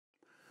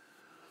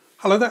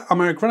Hello there, I'm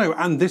Eric Renault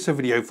and this is a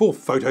video for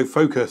Photo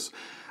Focus.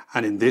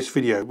 And in this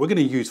video we're going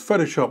to use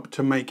Photoshop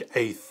to make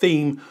a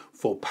theme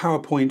for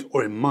PowerPoint,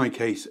 or in my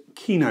case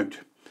Keynote.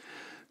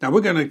 Now we're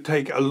going to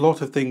take a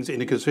lot of things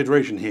into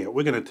consideration here.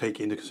 We're going to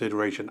take into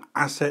consideration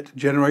asset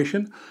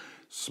generation,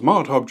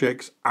 smart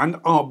objects and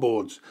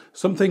artboards,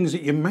 some things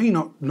that you may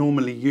not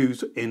normally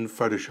use in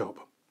Photoshop.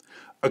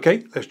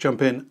 Okay, let's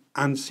jump in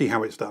and see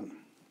how it's done.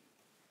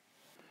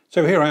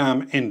 So here I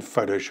am in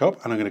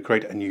Photoshop and I'm going to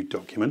create a new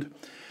document.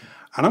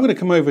 And I'm going to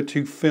come over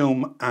to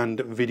film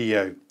and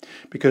video,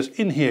 because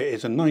in here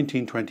is a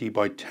 1920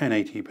 by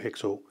 1080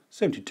 pixel,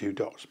 72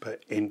 dots per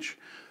inch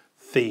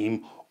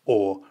theme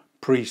or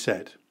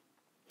preset.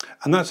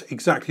 And that's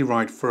exactly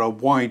right for a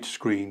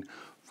widescreen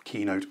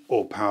Keynote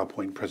or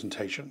PowerPoint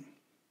presentation.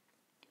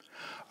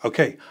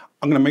 Okay,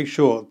 I'm going to make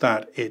sure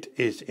that it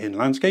is in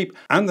landscape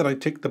and that I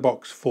tick the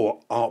box for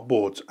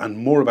artboards, and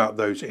more about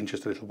those in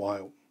just a little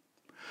while.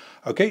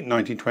 Okay,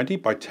 1920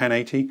 by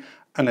 1080,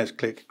 and let's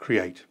click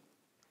create.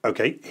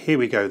 Okay, here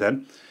we go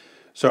then.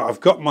 So I've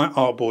got my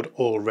artboard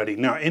all ready.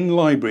 Now in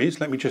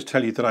libraries, let me just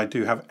tell you that I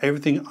do have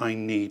everything I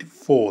need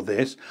for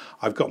this.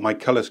 I've got my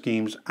color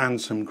schemes and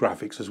some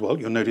graphics as well.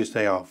 You'll notice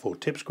they are for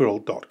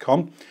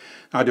tipsquirrel.com.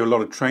 I do a lot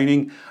of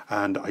training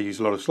and I use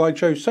a lot of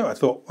slideshows, so I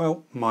thought,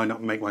 well, why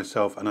not make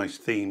myself a nice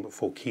theme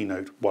for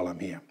Keynote while I'm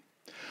here.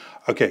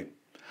 Okay,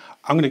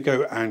 I'm going to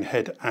go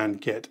ahead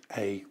and get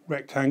a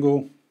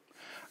rectangle,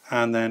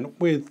 and then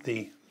with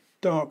the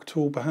dark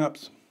tool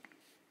perhaps,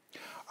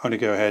 I'm going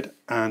to go ahead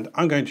and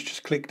I'm going to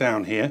just click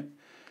down here,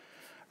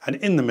 and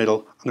in the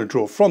middle I'm going to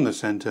draw from the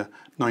center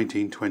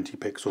 1920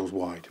 pixels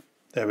wide.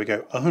 There we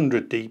go,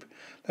 100 deep.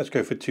 Let's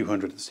go for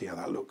 200 and see how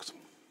that looks.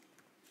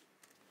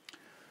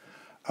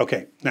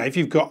 Okay, now if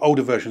you've got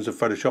older versions of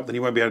Photoshop then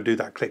you won't be able to do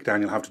that click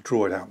down, you'll have to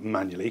draw it out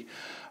manually.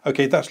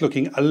 Okay, that's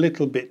looking a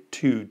little bit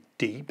too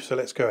deep, so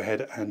let's go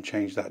ahead and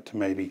change that to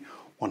maybe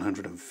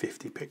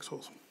 150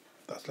 pixels.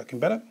 That's looking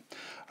better.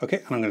 Okay,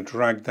 and I'm going to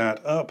drag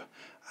that up,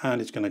 and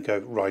it's going to go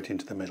right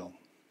into the middle.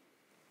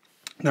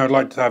 Now I'd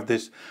like to have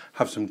this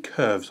have some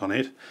curves on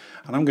it,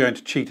 and I'm going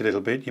to cheat a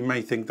little bit. You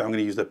may think that I'm going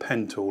to use the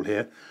pen tool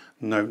here.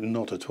 No,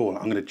 not at all.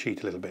 I'm going to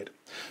cheat a little bit.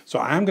 So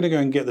I am going to go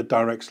and get the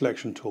direct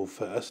selection tool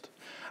first,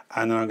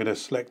 and then I'm going to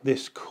select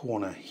this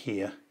corner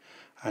here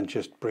and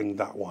just bring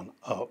that one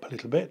up a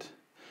little bit,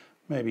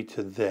 maybe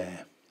to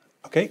there.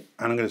 Okay,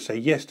 and I'm going to say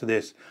yes to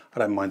this. I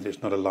don't mind that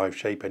it's not a live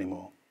shape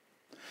anymore.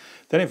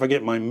 Then if I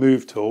get my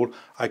move tool,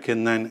 I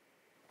can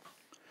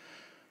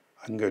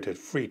go to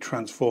free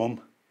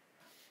transform.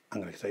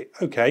 I'm going to say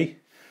OK,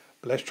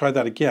 but let's try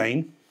that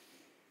again.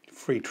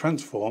 Free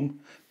transform.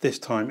 This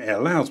time it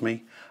allows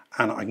me,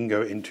 and I can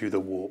go into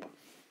the warp.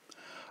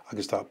 I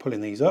can start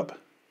pulling these up,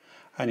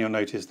 and you'll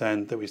notice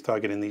then that we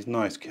start getting these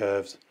nice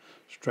curves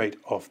straight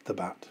off the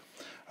bat.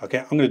 Okay,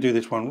 I'm going to do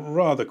this one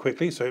rather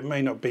quickly, so it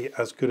may not be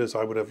as good as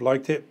I would have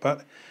liked it,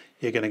 but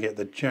you're going to get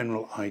the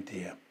general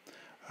idea.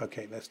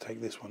 Okay, let's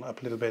take this one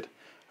up a little bit,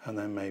 and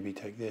then maybe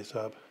take this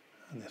up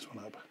and this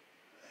one up.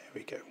 There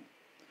we go.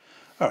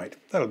 All right,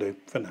 that'll do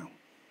for now.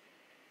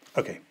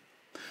 Okay,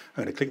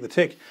 I'm going to click the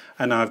tick,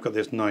 and now I've got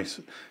this nice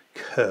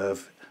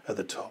curve at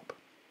the top.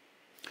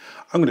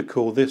 I'm going to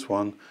call this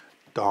one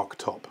dark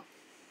top.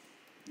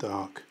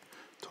 Dark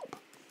top.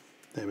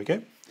 There we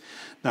go.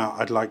 Now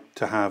I'd like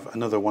to have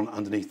another one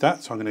underneath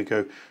that, so I'm going to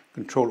go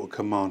Control or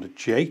Command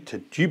J to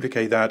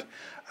duplicate that,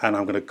 and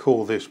I'm going to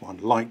call this one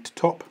light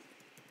top.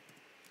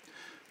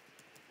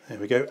 There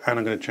we go, and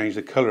I'm going to change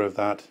the color of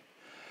that.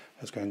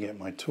 Let's go and get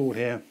my tool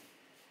here,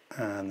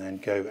 and then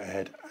go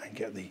ahead and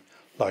get the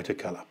lighter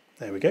color.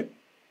 There we go.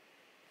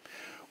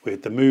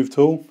 With the move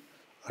tool,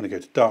 I'm going to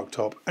go to dark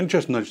top and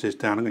just nudge this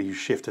down. I'm going to use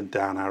shift and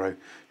down arrow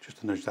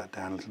just to nudge that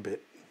down a little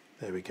bit.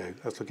 There we go.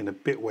 That's looking a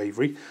bit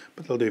wavery,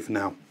 but that'll do for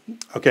now.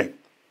 Okay.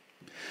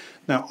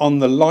 Now on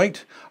the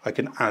light, I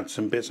can add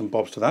some bits and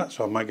bobs to that,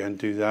 so I might go and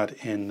do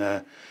that in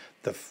the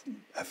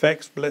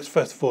effects. But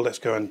first of all, let's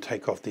go and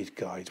take off these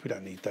guides. We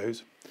don't need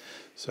those.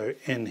 So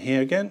in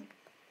here again,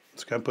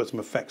 let's go and put some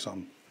effects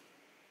on.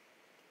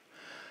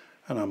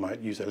 And I might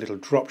use a little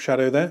drop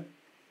shadow there.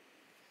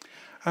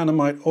 And I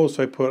might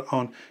also put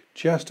on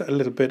just a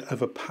little bit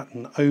of a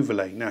pattern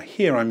overlay. Now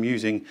here I'm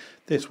using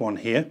this one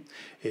here.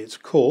 It's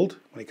called,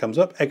 when it comes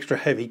up, Extra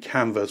Heavy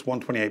Canvas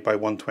 128 by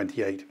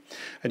 128.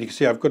 And you can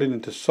see I've got it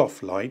into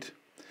soft light.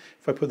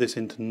 If I put this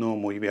into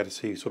normal, you'll be able to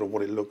see sort of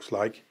what it looks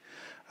like.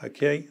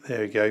 Okay,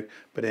 there we go.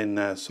 But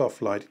in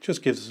soft light, it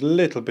just gives us a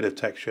little bit of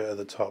texture at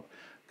the top.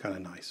 Kind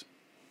of nice.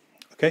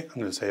 Okay, I'm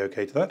going to say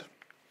OK to that.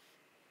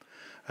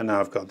 And now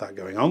I've got that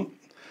going on.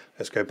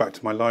 Let's go back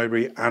to my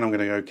library, and I'm going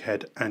to go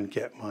ahead and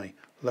get my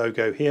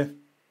logo here.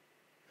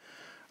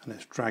 And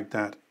let's drag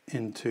that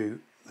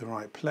into the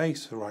right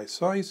place, the right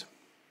size.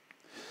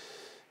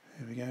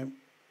 There we go.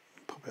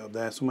 Pop it up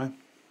there somewhere.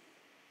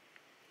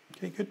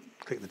 Okay, good.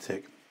 Click the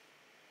tick.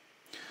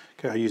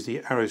 Okay, I use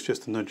the arrows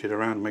just to nudge it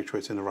around and make sure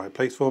it's in the right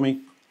place for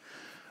me.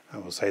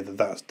 And we'll say that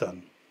that's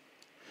done.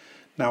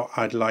 Now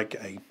I'd like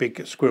a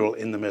big squirrel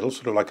in the middle,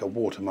 sort of like a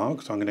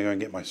watermark. So I'm going to go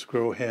and get my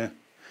squirrel here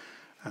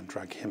and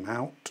drag him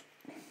out.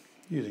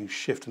 using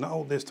Shift and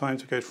Alt this time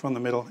to go from the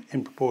middle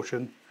in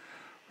proportion,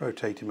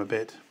 rotate him a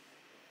bit.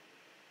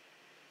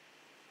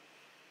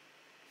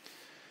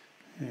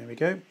 There we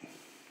go.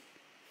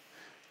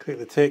 Click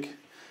the tick,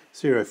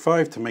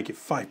 0.5 to make it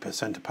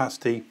 5%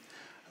 opacity,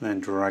 and then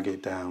drag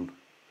it down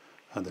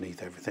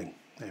underneath everything.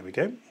 There we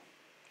go.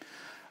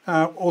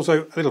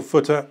 Also a little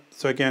footer,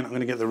 so again I'm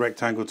going to get the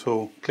rectangle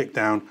tool, click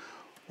down,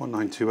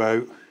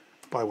 1920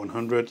 by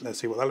 100, let's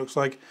see what that looks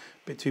like. A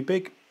bit too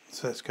big,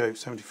 so let's go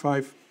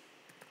 75.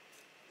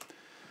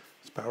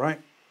 That's about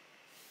right.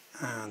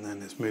 And then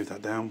let's move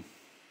that down.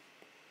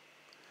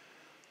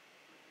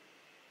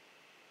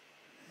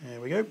 There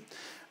we go.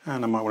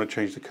 And I might want to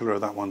change the colour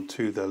of that one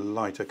to the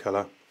lighter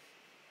colour,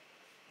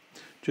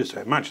 just so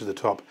it matches the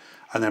top.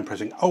 And then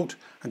pressing Alt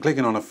and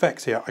clicking on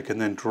Effects here, I can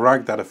then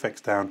drag that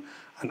effects down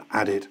and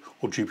add it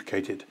or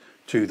duplicate it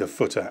to the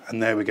footer.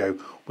 And there we go,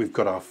 we've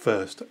got our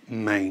first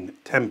main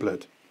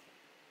template.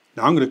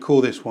 Now I'm going to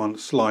call this one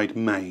Slide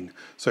Main.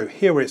 So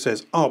here where it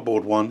says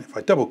Artboard 1, if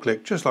I double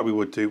click, just like we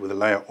would do with a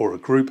layer or a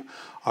group,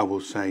 I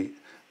will say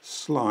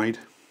Slide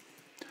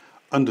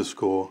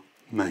 _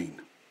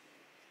 Main.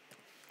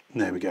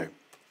 And there we go.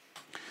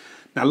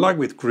 Now, like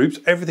with groups,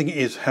 everything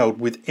is held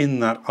within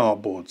that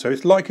artboard. So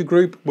it's like a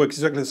group, works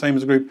exactly the same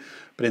as a group,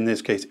 but in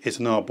this case, it's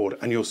an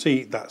artboard. And you'll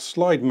see that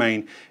Slide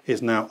Main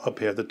is now up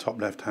here at the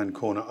top left-hand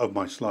corner of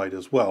my slide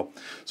as well.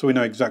 So we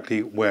know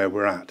exactly where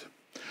we're at.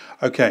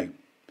 Okay.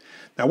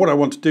 Now, what I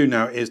want to do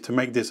now is to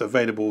make this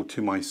available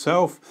to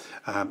myself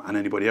and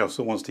anybody else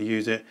that wants to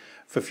use it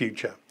for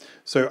future.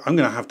 So I'm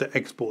going to have to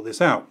export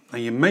this out. Now,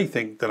 you may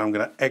think that I'm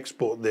going to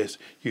export this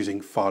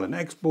using File and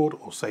Export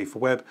or Save for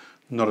Web.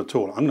 Not at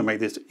all. I'm going to make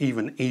this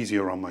even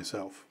easier on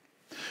myself.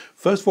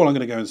 First of all, I'm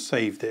going to go and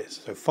save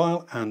this. So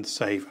File and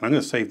Save. And I'm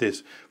going to save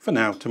this for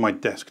now to my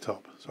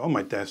desktop. So on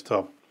my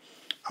desktop,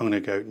 I'm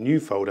going to go New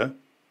Folder.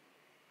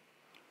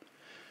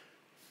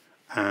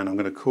 And I'm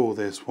going to call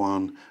this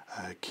one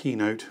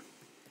Keynote.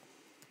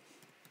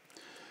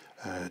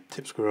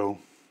 Tip Squirrel,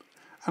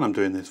 and I'm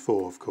doing this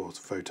for, of course,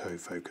 Photo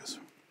Focus.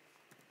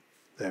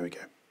 There we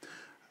go.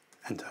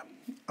 Enter.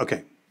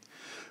 Okay.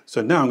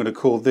 So now I'm going to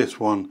call this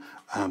one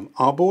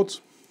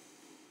Artboards.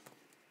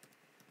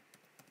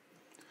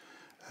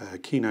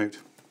 Keynote.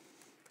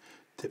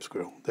 Tip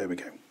Squirrel. There we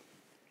go.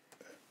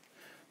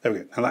 There we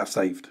go. Now that's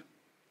saved.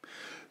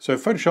 So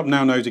Photoshop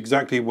now knows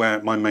exactly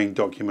where my main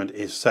document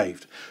is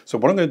saved. So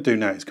what I'm going to do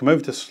now is come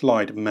over to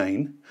Slide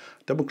Main,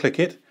 double click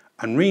it,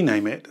 and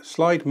rename it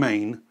Slide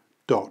Main.jpg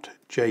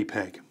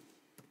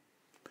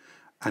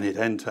and hit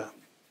enter.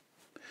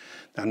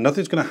 Now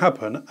nothing's going to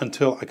happen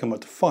until I come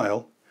up to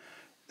File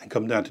and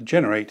come down to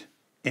Generate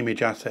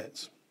Image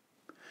Assets.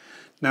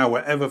 Now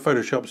wherever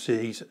Photoshop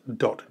sees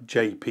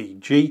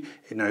 .jpg,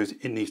 it knows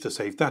it needs to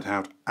save that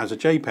out as a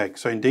JPEG.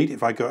 So indeed,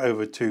 if I go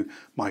over to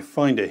my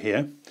Finder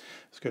here,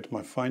 let's go to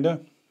my Finder,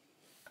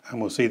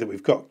 and we'll see that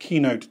we've got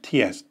Keynote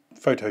TS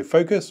Photo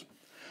Focus.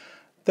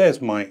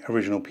 There's my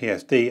original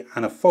PSD,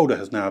 and a folder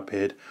has now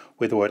appeared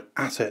with the word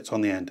Assets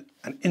on the end,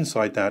 and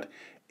inside that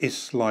is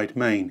Slide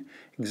Main,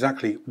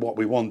 exactly what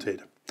we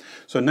wanted.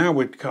 So now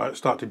we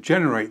start to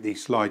generate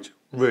these slides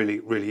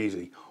really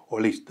easily, or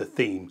at least the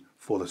theme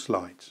for the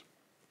slides.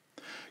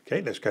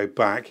 Okay, let's go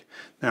back.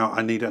 Now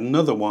I need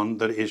another one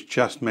that is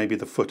just maybe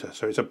the footer,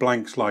 so it's a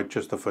blank slide,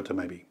 just the footer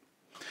maybe.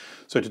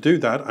 So to do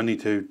that, I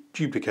need to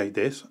duplicate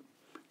this.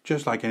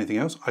 Just like anything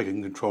else, I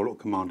can Control or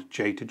Command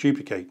J to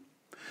duplicate.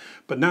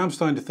 But now I'm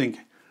starting to think,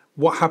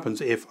 what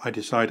happens if I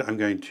decide I'm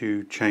going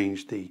to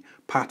change the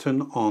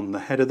pattern on the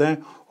header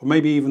there, or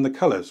maybe even the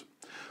colors?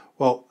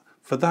 Well,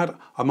 for that,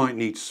 I might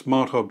need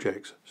smart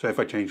objects. So if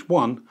I change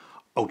one,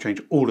 I'll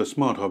change all the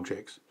smart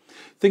objects.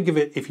 Think of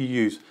it if you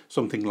use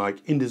something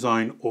like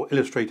InDesign or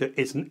Illustrator,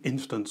 it's an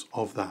instance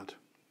of that.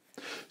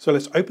 So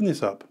let's open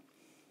this up,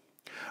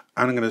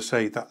 and I'm going to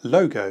say that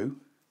logo,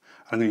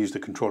 I'm going to use the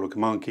Control or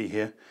Command key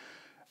here,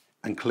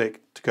 and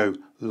click to go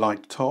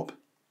light top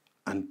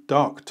and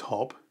dark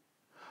top.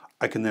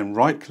 I can then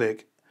right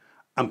click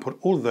and put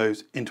all of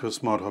those into a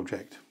smart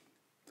object.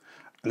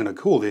 I'm going to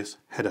call this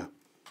header.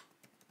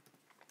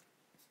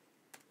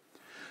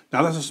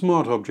 Now that's a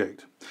smart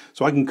object,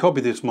 so I can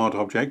copy this smart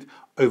object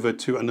over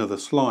to another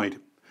slide.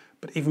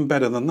 But even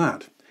better than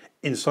that,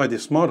 inside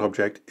this smart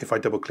object, if I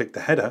double click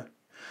the header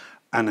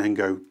and then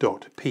go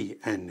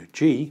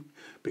 .png,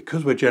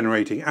 because we're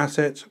generating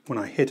assets, when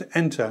I hit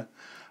enter,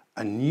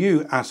 a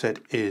new asset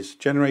is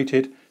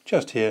generated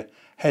just here,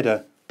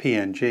 header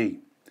PNG.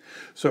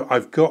 So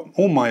I've got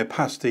all my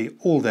opacity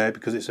all there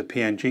because it's a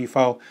PNG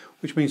file,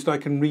 which means that I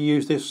can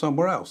reuse this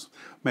somewhere else.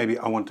 Maybe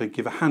I want to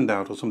give a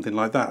handout or something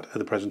like that at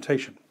the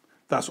presentation.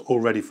 That's all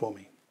ready for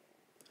me.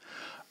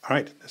 All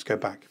right, let's go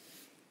back.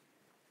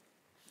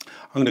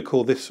 I'm going to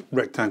call this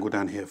rectangle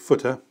down here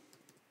footer.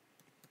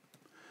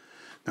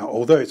 Now,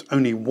 although it's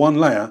only one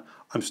layer,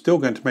 I'm still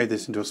going to make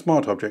this into a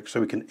smart object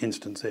so we can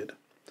instance it.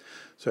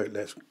 So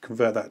let's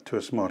convert that to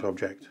a smart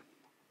object.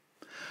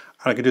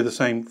 And I can do the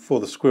same for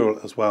the squirrel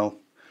as well,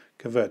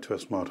 convert to a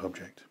smart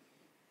object.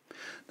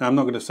 Now I'm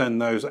not going to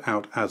send those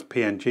out as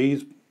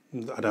PNGs,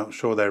 I'm not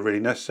sure they're really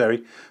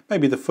necessary.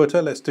 Maybe the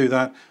footer, let's do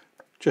that,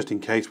 just in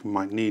case we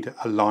might need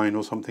a line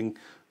or something.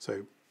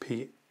 So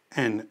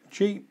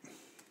PNG,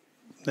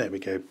 there we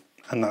go.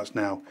 And that's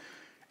now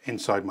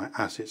inside my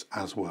assets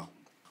as well.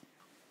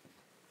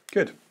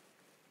 Good.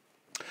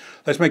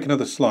 Let's make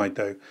another slide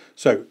though.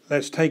 So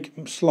let's take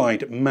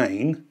slide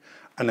main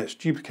and let's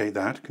duplicate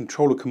that,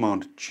 Control or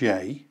Command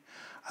J,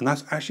 and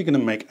that's actually going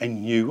to make a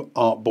new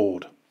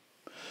artboard.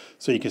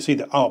 So you can see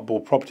the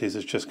artboard properties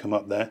has just come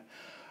up there.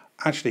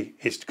 Actually,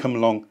 it's come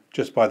along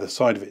just by the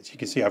side of it. So you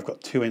can see I've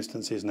got two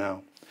instances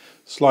now.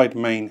 Slide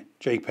main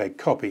JPEG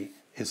copy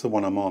is the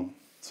one I'm on.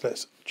 So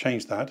let's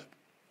change that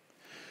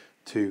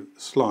to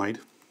slide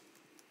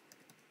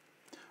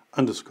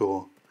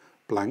underscore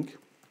blank.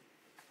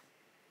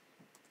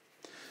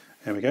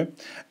 There we go.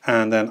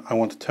 And then I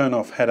want to turn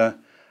off header,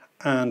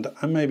 and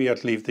maybe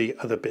I'd leave the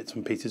other bits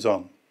and pieces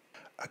on.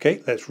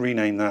 Okay, let's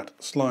rename that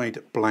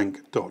slide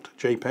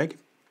blank.jpg.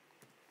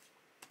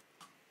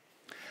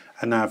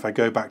 And now if I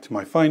go back to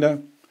my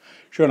Finder,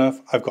 sure enough,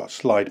 I've got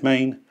slide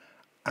main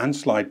and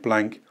slide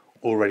blank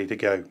all ready to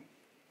go.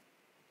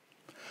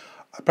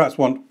 I perhaps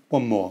want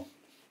one more.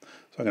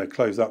 So I'm going to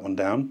close that one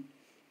down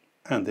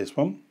and this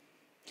one.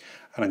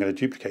 And I'm going to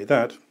duplicate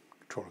that,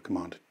 Control or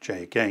Command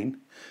J again.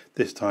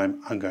 This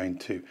time I'm going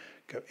to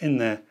go in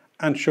there,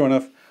 and sure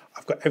enough,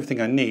 I've got everything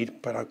I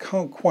need, but I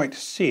can't quite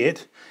see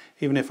it.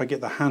 Even if I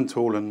get the hand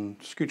tool and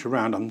scooch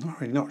around, I'm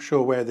really not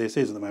sure where this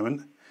is at the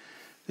moment.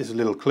 This is a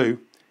little clue.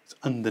 It's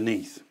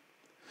underneath.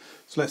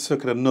 So let's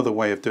look at another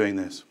way of doing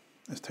this.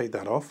 Let's take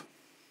that off.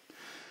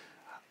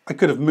 I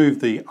could have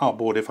moved the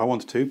artboard if I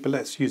wanted to, but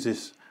let's use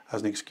this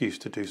as an excuse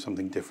to do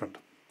something different.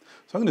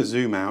 So I'm going to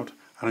zoom out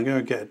and I'm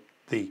going to get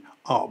the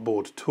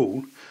artboard tool,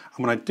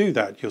 and when I do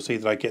that you'll see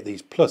that I get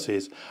these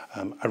pluses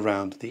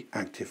around the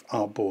active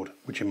artboard,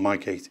 which in my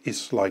case is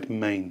slide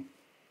main.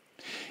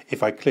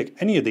 If I click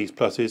any of these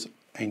pluses,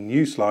 a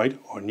new slide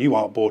or a new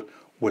artboard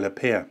will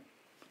appear,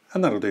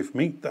 and that'll do for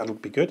me. That'll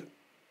be good.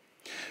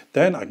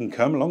 Then I can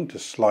come along to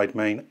slide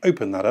main,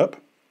 open that up,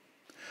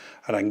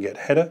 and I can get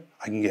header,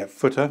 I can get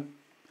footer,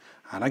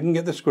 and I can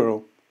get the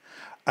squirrel,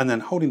 and then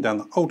holding down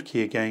the Alt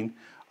key again,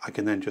 I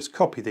can then just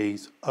copy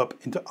these up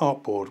into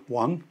artboard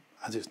 1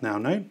 as it's now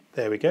known.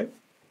 There we go.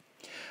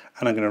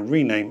 And I'm going to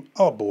rename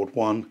artboard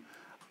 1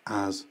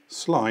 as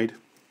slide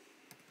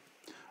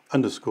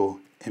underscore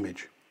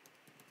image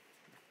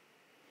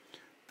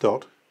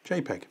dot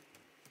JPEG.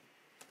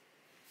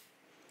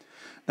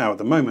 Now at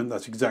the moment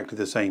that's exactly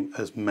the same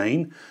as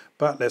main,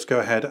 but let's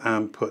go ahead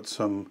and put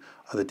some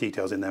other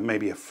details in there,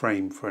 maybe a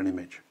frame for an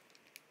image.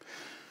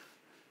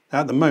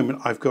 Now at the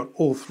moment I've got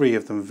all three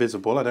of them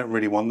visible. I don't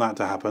really want that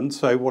to happen,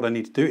 so what I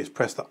need to do is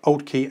press the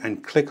Alt key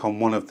and click on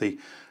one of the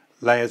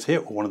layers here,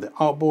 or one of the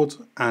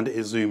artboards, and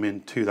it zoom in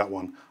to that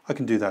one. I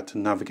can do that to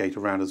navigate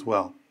around as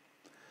well.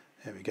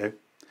 There we go.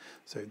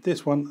 So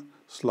this one,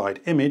 slide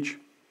image,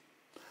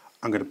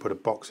 I'm going to put a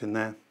box in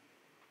there,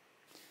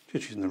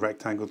 just using the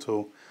rectangle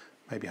tool,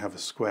 maybe have a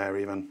square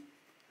even.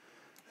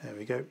 There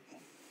we go.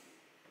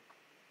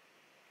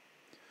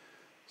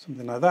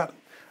 Something like that.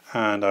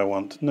 And I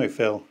want no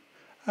fill,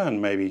 and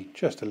maybe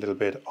just a little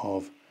bit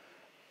of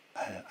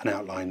an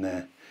outline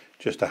there,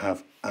 just to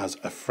have as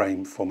a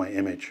frame for my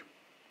image.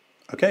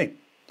 Okay,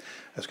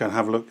 let's go and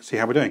have a look, see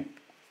how we're doing.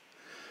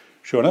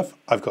 Sure enough,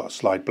 I've got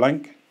slide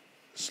blank,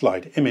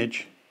 slide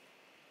image,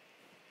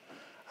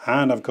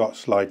 and I've got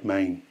slide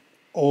main,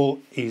 all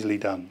easily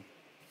done.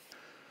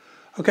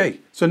 Okay,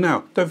 so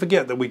now don't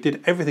forget that we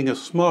did everything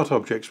as smart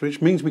objects,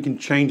 which means we can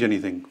change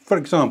anything. For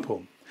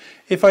example,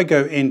 if I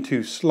go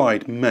into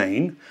slide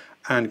main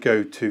and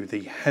go to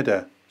the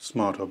header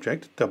smart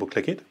object, double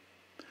click it,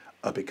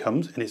 up it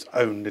comes in its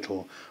own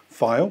little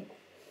file.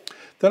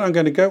 Then I'm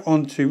going to go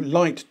on to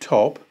light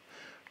top,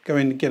 go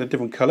in and get a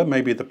different colour,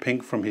 maybe the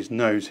pink from his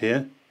nose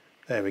here.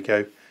 There we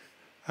go,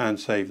 and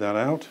save that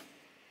out.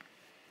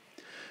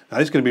 Now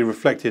this is going to be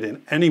reflected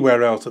in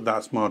anywhere else that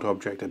that smart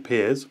object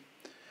appears.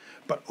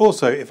 But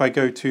also if I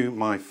go to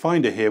my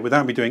Finder here,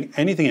 without me doing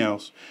anything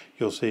else,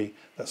 you'll see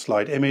that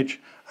slide image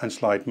and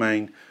slide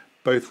main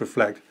both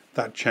reflect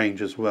that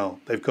change as well.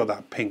 They've got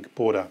that pink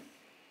border.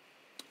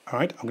 All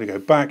right, I'm going to go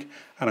back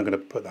and I'm going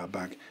to put that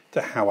back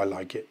to how I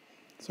like it.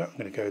 So I'm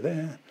going to go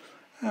there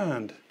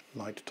and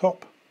light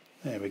top.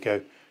 There we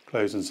go.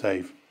 Close and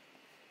save.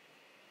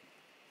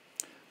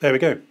 There we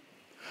go.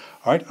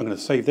 All right, I'm going to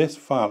save this,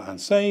 file and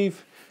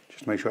save,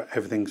 just to make sure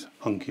everything's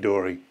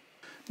hunky-dory.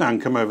 Now I can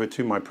come over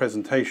to my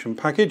presentation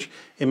package.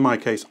 In my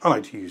case, I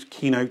like to use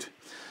Keynote,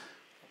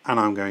 and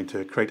I'm going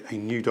to create a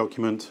new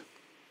document.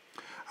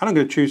 And I'm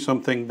going to choose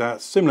something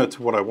that's similar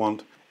to what I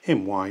want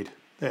in wide.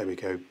 There we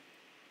go.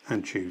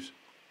 And choose.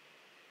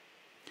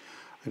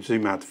 And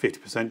zoom out to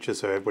 50% just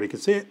so everybody can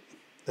see it.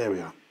 There we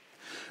are.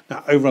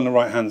 Now over on the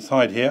right hand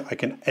side here I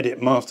can edit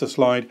master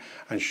slide,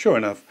 and sure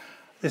enough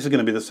this is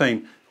going to be the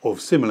same or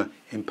similar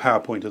in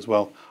PowerPoint as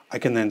well. I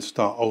can then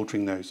start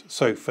altering those.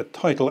 So for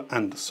title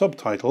and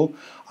subtitle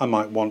I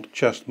might want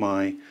just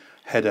my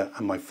header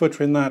and my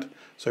footer in that.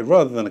 So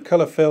rather than a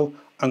colour fill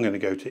I'm going to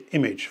go to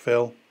image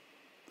fill.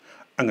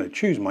 I'm going to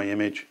choose my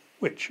image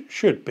which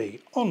should be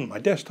on my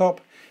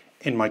desktop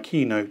in my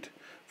Keynote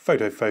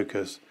photo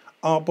focus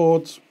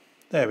artboards.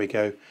 There we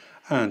go,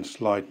 and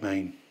slide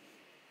main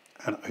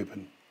and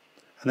open.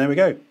 And there we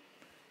go.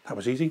 That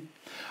was easy.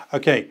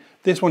 Okay,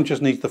 this one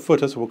just needs the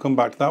footer, so we'll come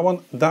back to that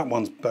one. That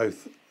one's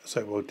both,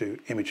 so we'll do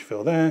image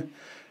fill there.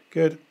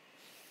 Good.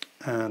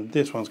 And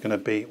this one's going to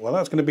be, well,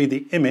 that's going to be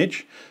the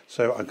image.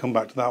 So I'll come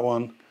back to that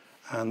one,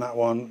 and that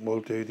one will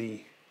do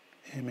the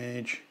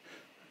image.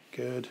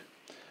 Good.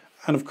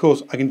 And of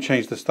course, I can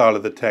change the style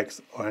of the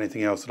text or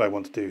anything else that I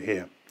want to do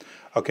here.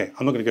 Okay,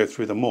 I'm not going to go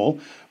through them all,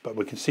 but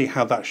we can see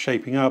how that's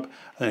shaping up. And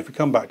then if we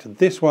come back to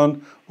this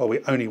one, well, we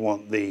only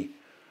want the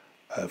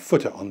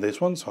footer on this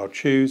one, so I'll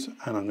choose,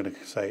 and I'm going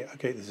to say,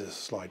 okay, this is a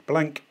slide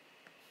blank.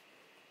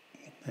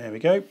 There we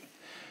go.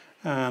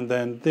 And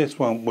then this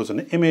one was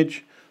an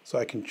image, so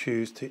I can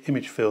choose to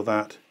image fill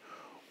that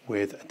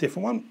with a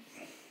different one,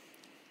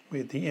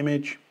 with the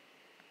image,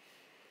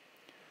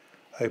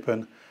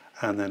 open,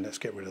 and then let's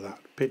get rid of that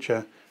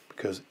picture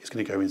because it's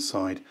going to go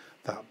inside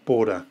that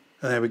border.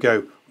 And there we go.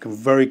 We can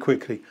very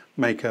quickly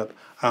make up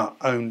our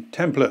own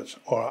templates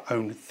or our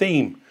own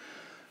theme.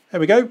 There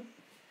we go.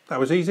 That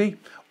was easy.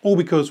 All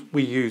because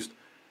we used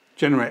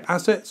generate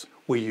assets,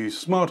 we used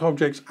smart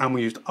objects, and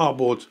we used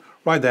artboards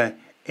right there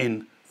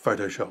in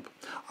Photoshop.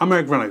 I'm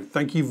Eric Renaud.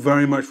 Thank you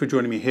very much for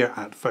joining me here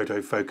at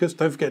Photo Focus.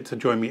 Don't forget to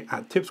join me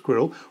at Tip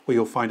Squirrel, where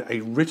you'll find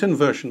a written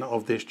version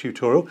of this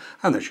tutorial,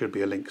 and there should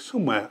be a link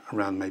somewhere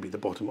around maybe the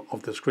bottom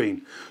of the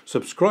screen.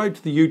 Subscribe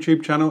to the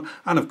YouTube channel,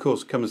 and of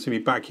course, come and see me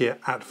back here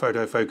at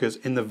Photo Focus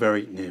in the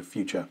very near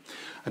future.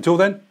 Until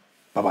then,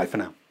 bye-bye for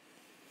now.